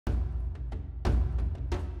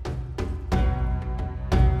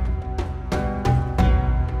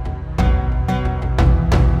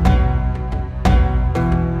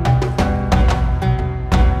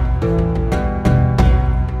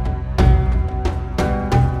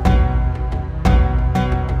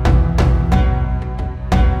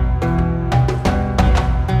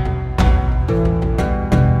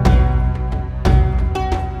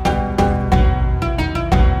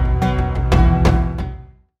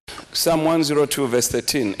Psalm 102 verse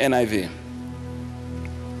 13, NIV.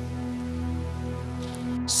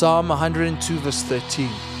 Psalm 102 verse 13.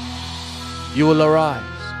 You will arise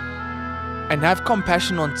and have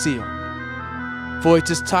compassion on Zion, for it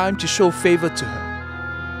is time to show favor to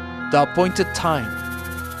her. The appointed time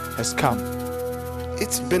has come.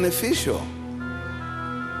 It's beneficial.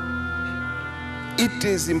 It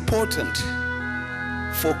is important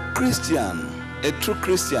for Christian, a true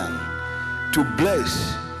Christian, to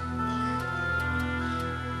bless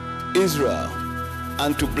Israel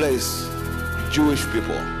and to bless Jewish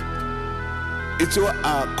people. It's what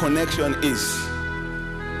our connection is.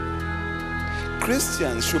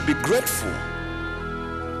 Christians should be grateful,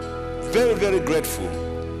 very, very grateful,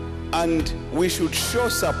 and we should show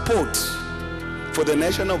support for the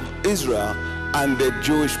nation of Israel and the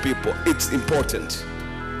Jewish people. It's important.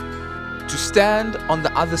 To stand on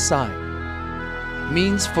the other side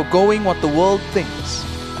means forgoing what the world thinks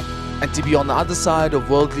and to be on the other side of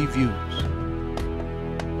worldly views.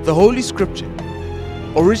 The Holy Scripture,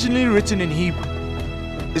 originally written in Hebrew,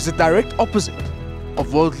 is the direct opposite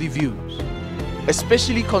of worldly views,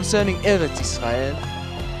 especially concerning Eretz Yisrael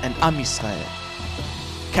and Am Yisrael.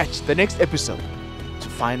 Catch the next episode to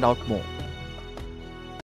find out more.